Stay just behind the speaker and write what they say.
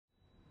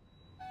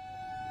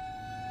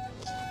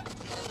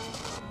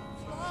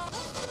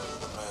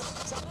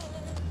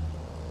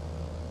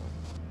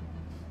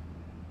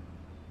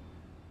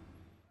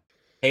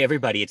Hey,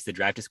 everybody, it's the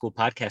Drive to School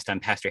podcast. I'm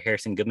Pastor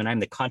Harrison Goodman. I'm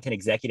the content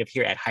executive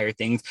here at Higher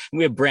Things. And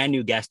we have a brand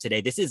new guest today.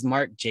 This is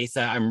Mark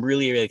Jasa. I'm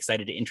really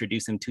excited to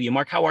introduce him to you.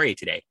 Mark, how are you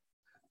today?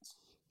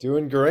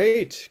 Doing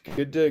great.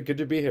 Good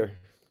to be here.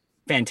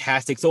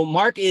 Fantastic. So,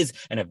 Mark is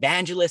an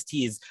evangelist.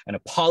 He is an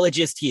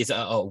apologist. He is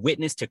a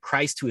witness to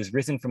Christ who has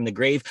risen from the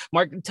grave.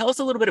 Mark, tell us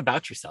a little bit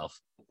about yourself.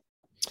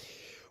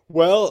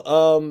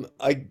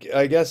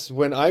 I guess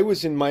when I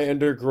was in my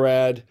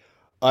undergrad,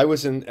 I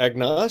was an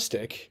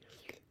agnostic,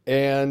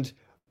 and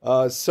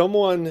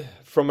someone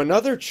from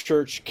another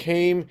church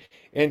came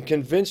and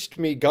convinced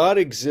me God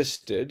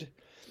existed.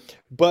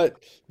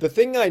 But the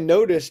thing I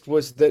noticed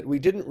was that we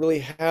didn't really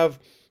have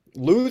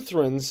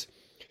Lutherans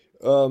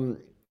um,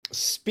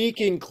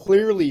 speaking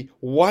clearly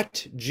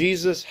what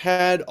Jesus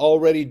had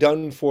already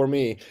done for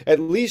me, at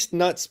least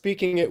not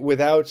speaking it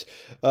without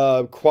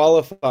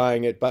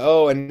qualifying it by,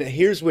 oh, and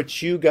here's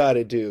what you got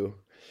to do.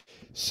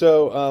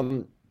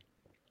 So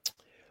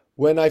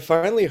when I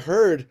finally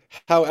heard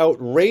how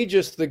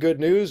outrageous the good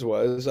news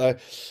was,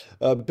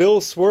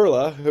 Bill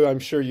Swirla, who I'm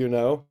sure you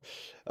know,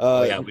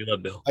 Oh, uh, yeah, we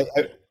love Bill.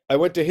 I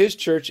went to his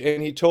church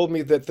and he told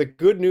me that the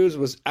good news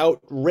was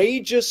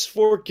outrageous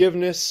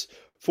forgiveness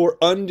for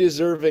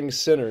undeserving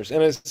sinners.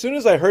 And as soon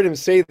as I heard him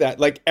say that,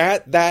 like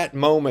at that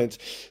moment,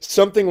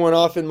 something went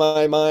off in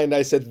my mind.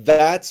 I said,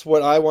 that's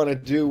what I want to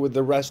do with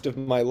the rest of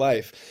my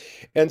life.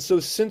 And so,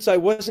 since I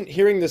wasn't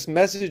hearing this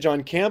message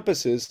on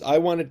campuses, I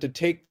wanted to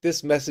take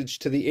this message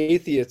to the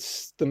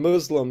atheists, the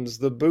Muslims,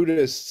 the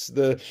Buddhists,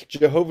 the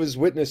Jehovah's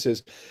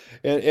Witnesses.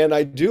 And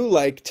I do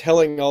like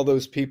telling all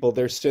those people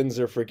their sins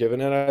are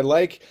forgiven. And I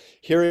like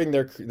hearing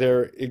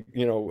their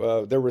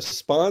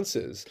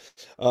responses.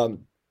 Um,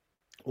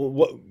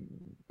 what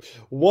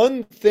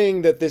one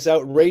thing that this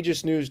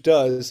outrageous news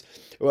does,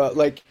 well,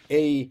 like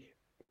a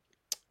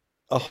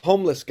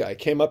homeless guy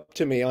came up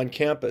to me on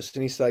campus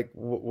and he's like,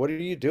 "What are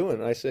you doing?"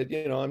 And I said,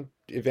 I'm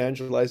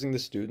evangelizing the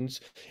students.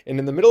 And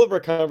in the middle of our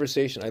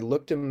conversation, I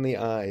looked him in the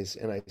eyes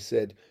and I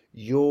said,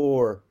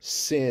 "Your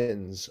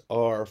sins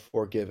are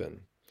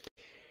forgiven."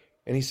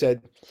 And he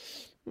said,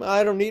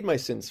 "I don't need my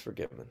sins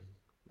forgiven."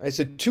 I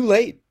said, "Too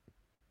late.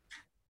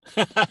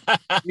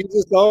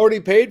 Jesus already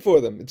paid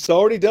for them. It's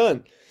already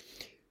done."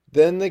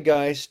 Then the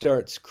guy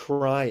starts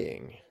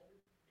crying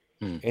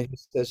Hmm. and he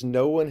says,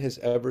 "No one has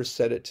ever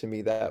said it to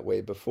me that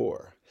way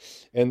before."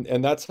 And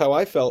that's how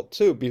I felt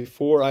too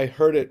before I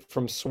heard it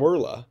from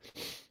Swirla,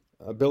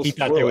 Bill He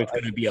thought there Swirla. was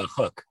going to be a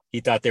hook. He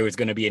thought there was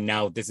going to be a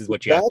now, this is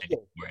what you have to do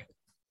Exactly. for it.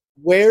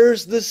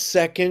 Where's the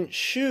second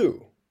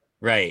shoe?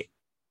 Right.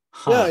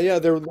 Yeah, Huh. yeah,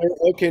 they're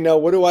okay. Now,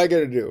 what do I got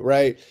to do?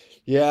 Right?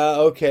 Yeah,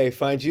 okay,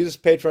 fine. Jesus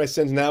paid for my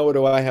sins. Now, what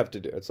do I have to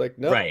do? It's like,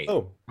 no, Right.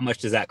 How much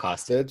does that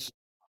cost? it's,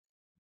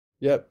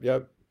 yep,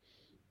 yep.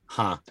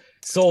 Huh.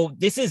 So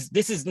this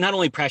is not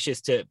only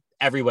precious to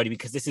everybody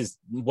because this is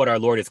what our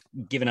Lord has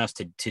given us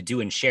to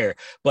do and share.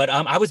 But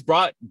I was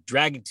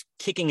dragged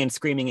kicking and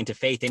screaming into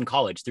faith in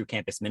college through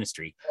campus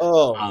ministry.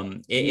 Oh,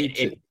 Um, it, me it,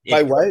 too. it, By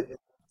it what?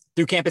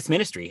 through campus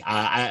ministry.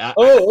 I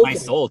owe Oh, my okay,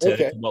 soul to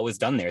okay. what was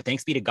done there.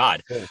 Thanks be to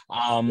God. Yeah,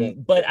 yeah.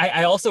 But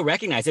I also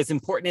recognize, as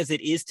important as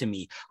it is to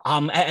me,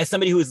 as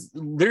somebody who has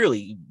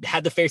literally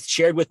had the faith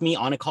shared with me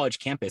on a college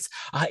campus,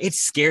 it's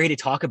scary to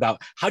talk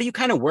about. How do you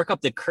kind of work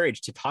up the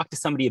courage to talk to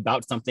somebody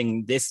about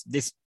something this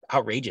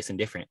outrageous and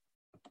different?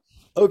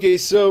 Okay,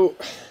 so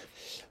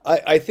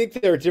I think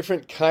there are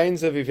different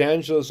kinds of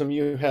evangelism.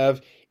 You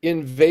have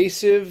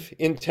invasive,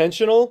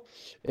 intentional.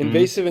 Mm,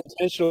 Invasive,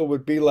 intentional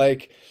would be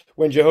like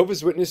when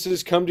Jehovah's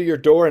Witnesses come to your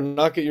door and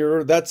knock at your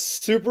door. That's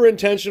super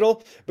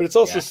intentional, but it's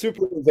also yeah.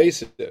 super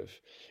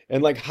invasive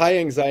and like high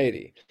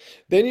anxiety.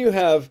 Then you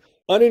have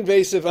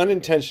uninvasive,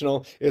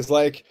 unintentional is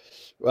like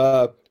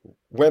uh,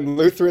 when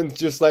Lutherans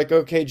just like,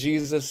 okay,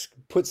 Jesus,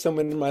 put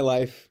someone in my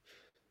life.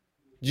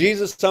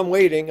 Jesus, I'm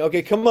waiting.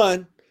 Okay, come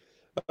on.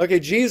 Okay,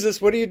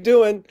 Jesus, what are you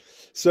doing?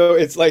 So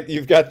it's like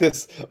you've got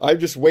this, I'm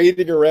just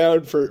waiting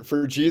around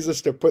for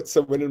Jesus to put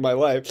someone in my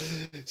life.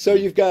 So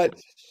Mm. you've got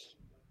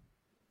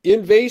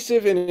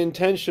invasive and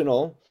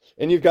intentional,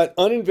 and you've got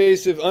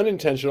uninvasive,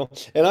 unintentional.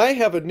 And I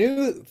have a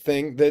new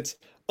thing that's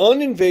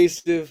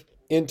uninvasive,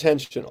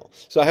 intentional.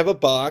 So I have a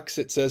box.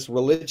 It says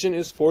religion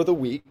is for the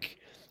weak.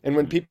 And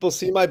when people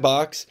see my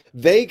box,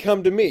 they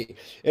come to me.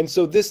 And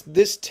so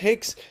this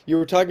takes, you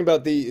were talking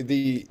about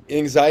the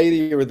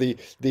anxiety or the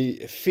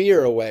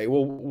fear away.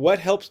 Well, what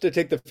helps to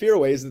take the fear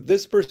away is that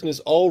this person is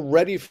all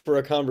ready for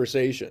a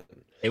conversation.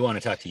 They want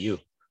to talk to you.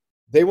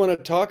 They want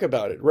to talk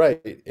about it,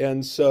 right?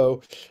 And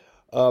so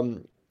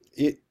um,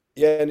 it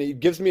and it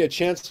gives me a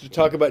chance to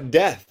talk about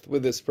death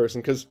with this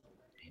person because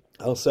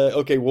I'll say,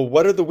 okay, well,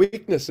 what are the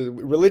weaknesses?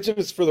 Religion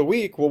is for the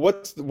weak. Well,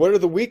 what are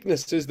the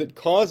weaknesses that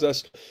cause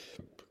us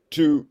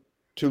to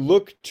to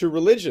look to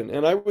religion?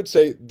 And I would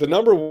say the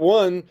number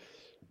one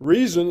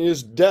reason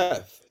is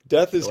death.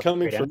 Death is Go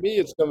coming straight for on. me.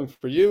 It's coming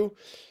for you.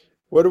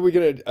 What are we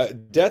gonna?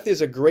 Death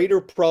is a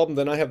greater problem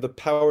than I have the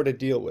power to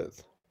deal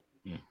with.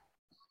 Mm.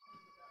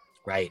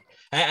 Right.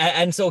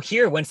 And so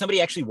here, when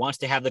somebody actually wants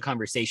to have the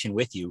conversation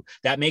with you,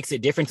 that makes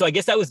it different. So I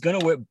guess that was going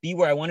to be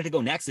where I wanted to go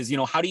next is,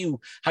 how do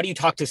you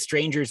talk to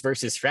strangers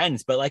versus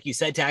friends? But like you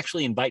said, to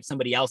actually invite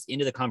somebody else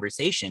into the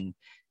conversation,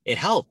 it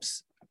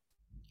helps.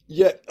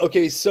 Yeah,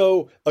 okay,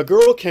 so a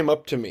girl came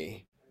up to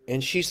me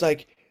and she's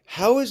like,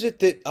 "How is it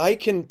that I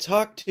can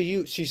talk to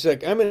you?" She's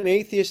like, "I'm an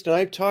atheist and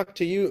I've talked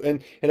to you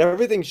and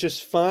everything's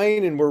just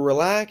fine and we're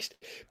relaxed,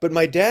 but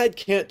my dad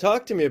can't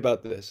talk to me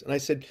about this." And I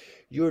said,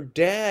 "Your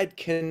dad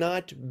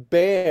cannot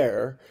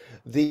bear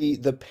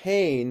the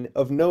pain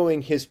of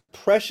knowing his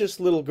precious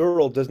little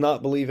girl does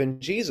not believe in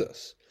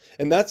Jesus."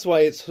 And that's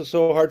why it's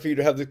so hard for you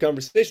to have this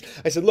conversation.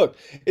 I said, "Look,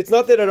 it's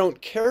not that I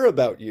don't care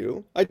about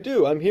you. I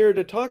do. I'm here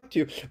to talk to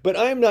you, but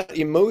I'm not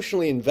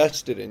emotionally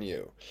invested in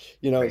you."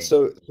 Right.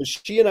 So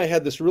she and I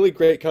had this really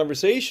great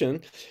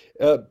conversation.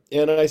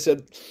 And I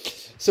said,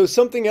 "So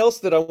something else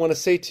that I want to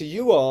say to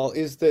you all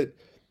is that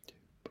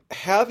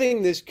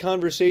having these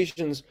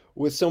conversations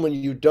with someone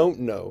you don't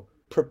know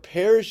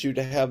prepares you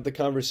to have the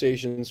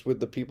conversations with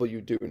the people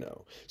you do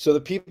know. So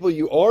the people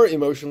you are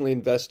emotionally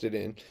invested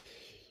in,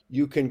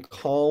 you can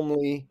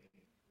calmly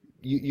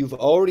you've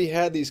already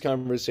had these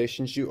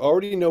conversations. You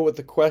already know what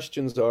the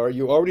questions are.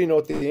 You already know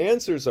what the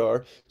answers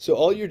are. So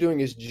all you're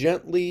doing is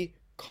gently,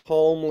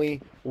 calmly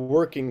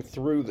working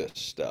through this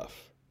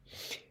stuff.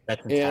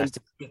 That's And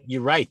fantastic.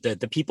 You're right.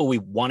 The people we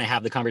want to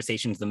have the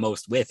conversations the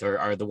most with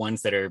are the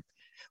ones that are,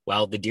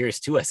 well, the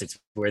dearest to us. It's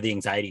where the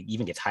anxiety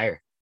even gets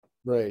higher.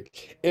 right.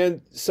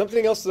 And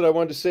something else that I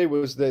wanted to say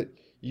was that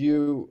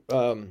you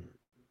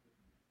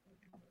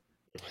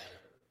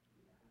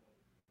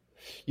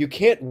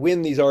can't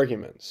win these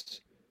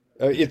arguments.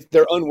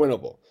 They're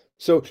unwinnable.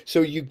 So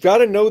you've got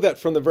to know that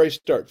from the very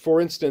start.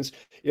 For instance,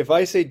 if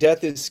I say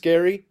death is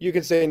scary, you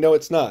can say no,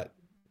 it's not,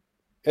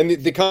 and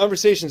the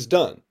conversation's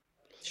done.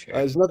 Sure.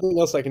 There's nothing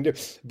else I can do.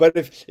 But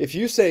if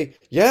you say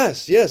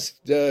yes, yes,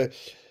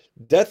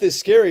 death is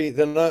scary,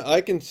 then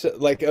I can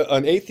like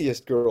an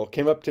atheist girl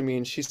came up to me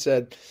and she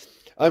said,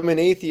 "I'm an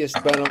atheist,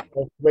 but I'm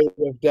afraid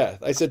of death."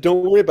 I said,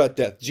 "Don't worry about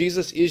death.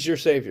 Jesus is your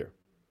savior."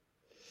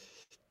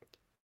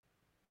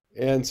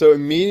 And so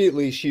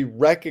immediately she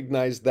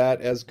recognized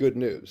that as good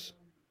news.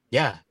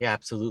 Yeah, yeah,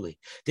 absolutely.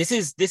 This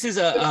is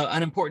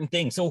an important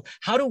thing. So,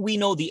 how do we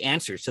know the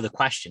answers to the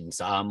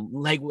questions?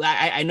 Like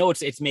I know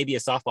it's maybe a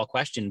softball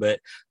question, but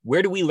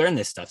where do we learn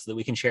this stuff so that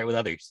we can share it with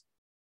others?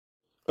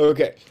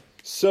 Okay,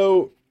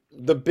 so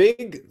the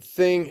big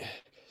thing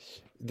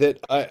that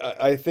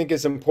I think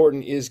is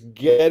important is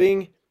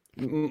getting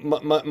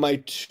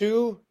my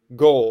two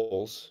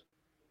goals.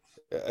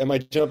 Am I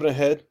jumping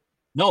ahead?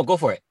 No, go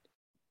for it.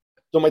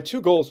 So my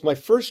two goals, my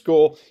first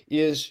goal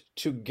is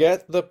to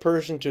get the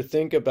person to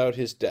think about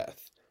his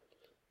death.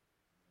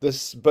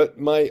 But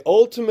my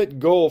ultimate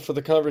goal for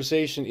the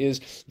conversation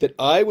is that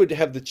I would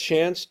have the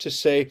chance to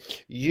say,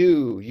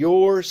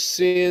 your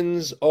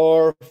sins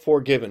are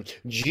forgiven.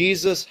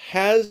 Jesus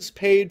has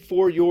paid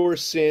for your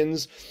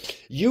sins.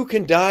 You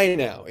can die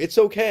now. It's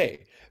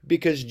okay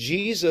because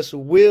Jesus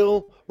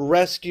will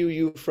rescue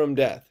you from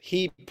death.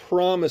 He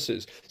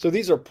promises. So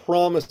these are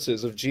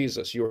promises of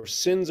Jesus. Your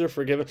sins are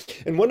forgiven.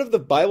 And one of the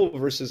Bible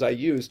verses I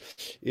use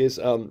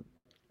is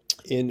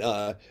in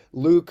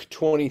Luke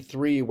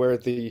 23, where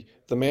the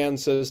man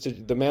says to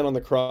the man on the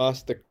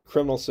cross, the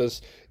criminal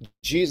says,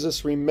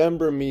 "Jesus,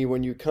 remember me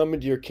when you come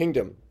into your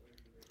kingdom."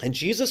 And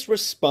Jesus'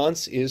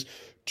 response is,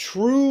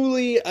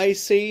 "Truly I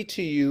say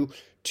to you,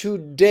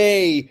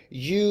 today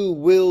you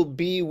will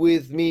be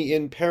with me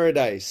in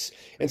paradise."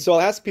 And so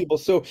I'll ask people,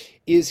 so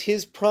is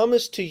his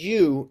promise to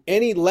you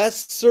any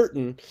less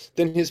certain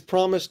than his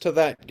promise to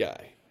that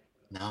guy?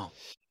 No.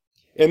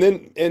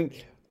 And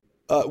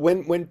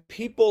when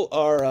people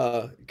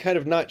are kind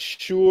of not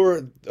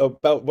sure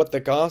about what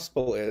the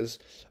gospel is,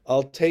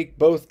 I'll take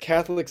both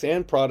Catholics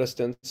and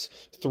Protestants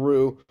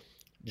through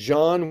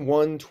John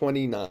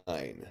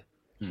 1:29.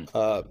 Hmm.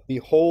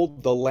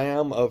 Behold the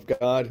Lamb of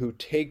God who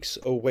takes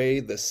away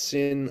the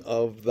sin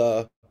of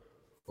the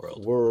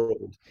World.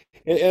 world.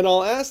 And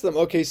I'll ask them,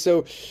 okay,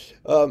 so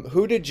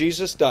who did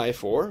Jesus die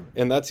for?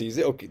 And that's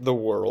easy. Okay, the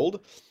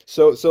world.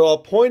 So I'll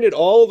point at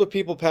all the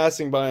people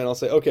passing by and I'll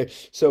say, okay,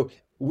 so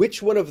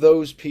which one of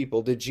those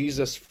people did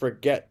Jesus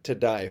forget to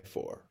die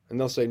for? And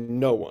they'll say,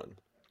 no one.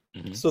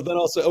 Hmm. So then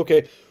I'll say,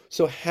 okay,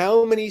 so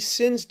how many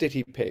sins did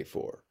he pay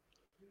for?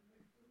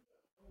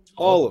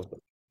 All of All them. of them.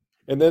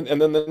 And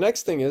then the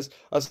next thing is,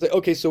 I'll say,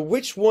 okay, so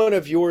which one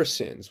of your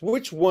sins,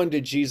 which one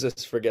did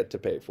Jesus forget to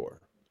pay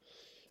for?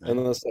 And None.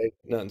 then they'll say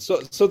none.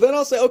 So then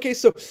I'll say, okay,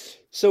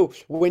 so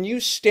when you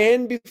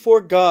stand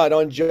before God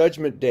on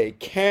Judgment Day,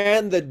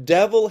 can the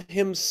devil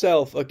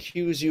himself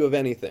accuse you of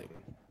anything?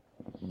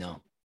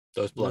 No.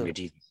 Those belong to No.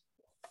 Jesus.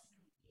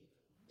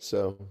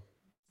 So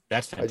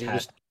That's I just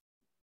fantastic.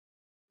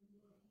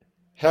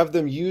 have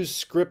them use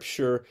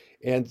scripture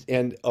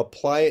and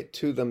apply it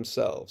to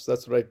themselves.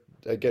 That's what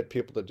I get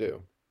people to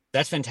do.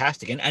 That's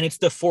fantastic. And it's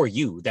the for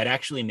you that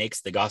actually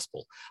makes the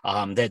gospel.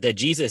 That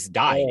Jesus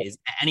died Yeah. is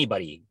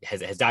anybody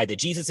has died. That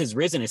Jesus is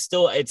risen is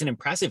still, it's an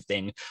impressive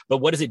thing. But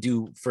what does it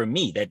do for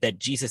me? That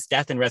Jesus'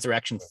 death and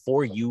resurrection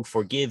for you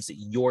forgives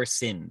your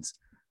sins.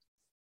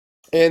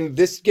 And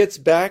this gets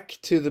back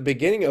to the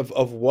beginning of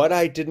what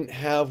I didn't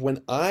have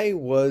when I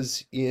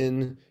was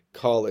in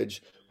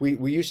college.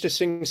 We used to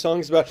sing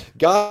songs about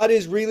God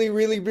is really,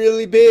 really,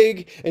 really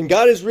big, and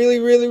God is really,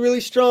 really,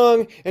 really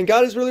strong, and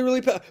God is really,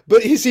 really,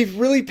 but is he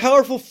really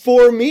powerful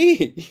for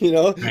me?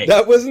 Right.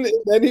 That wasn't in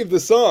any of the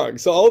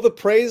songs. So all the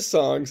praise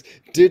songs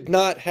did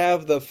not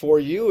have the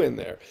for you in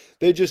there.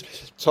 They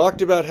just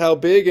talked about how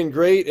big and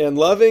great and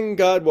loving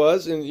God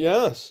was, and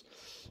yes,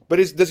 but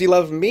does he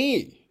love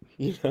me?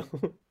 You know?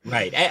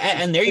 Right.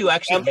 And there you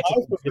actually Am get to I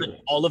confront forgiven?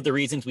 all of the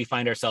reasons we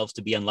find ourselves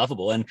to be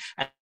unlovable. And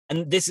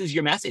this is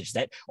your message,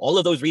 that all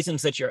of those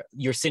reasons that your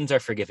sins are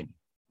forgiven.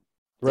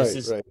 This Right,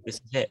 is right. this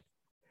is it.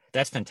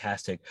 That's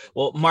fantastic.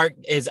 Well, Mark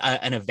is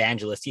an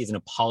evangelist. He is an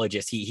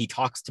apologist. He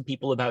talks to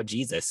people about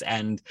Jesus,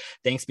 and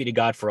thanks be to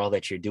God for all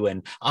that you're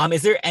doing.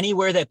 Is there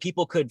anywhere that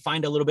people could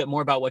find a little bit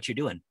more about what you're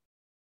doing?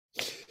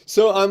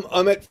 So I'm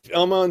at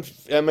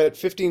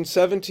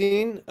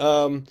 1517.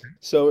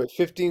 So at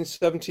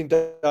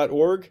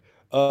 1517.org.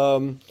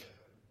 Um,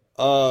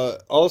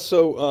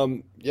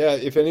 yeah,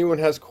 if anyone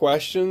has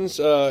questions,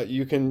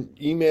 you can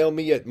email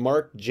me at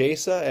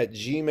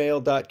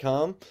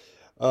markjasa@gmail.com.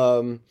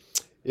 Um,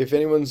 if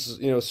anyone's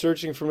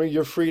searching for me,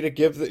 you're free to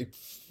give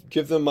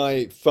them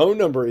my phone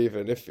number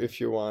even if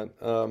you want.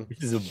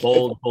 This is a If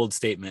bold, bold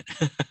statement.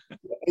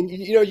 And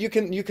you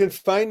can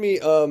find me.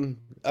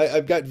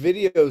 I've got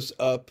videos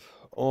up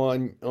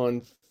on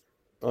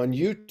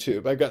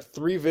YouTube. I've got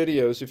three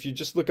videos. If you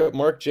just look up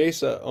Mark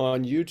Jasa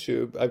on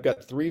YouTube, I've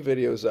got three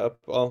videos up.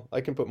 I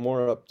can put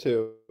more up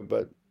too,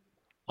 but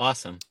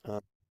Awesome. uh,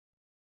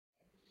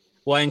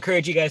 Well, I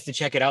encourage you guys to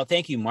check it out.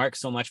 Thank you, Mark,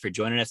 so much for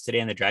joining us today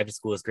on the Drive to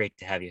School. It's great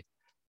to have you.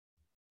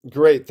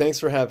 great. Thanks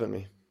for having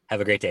me.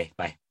 Have a great day.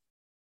 Bye.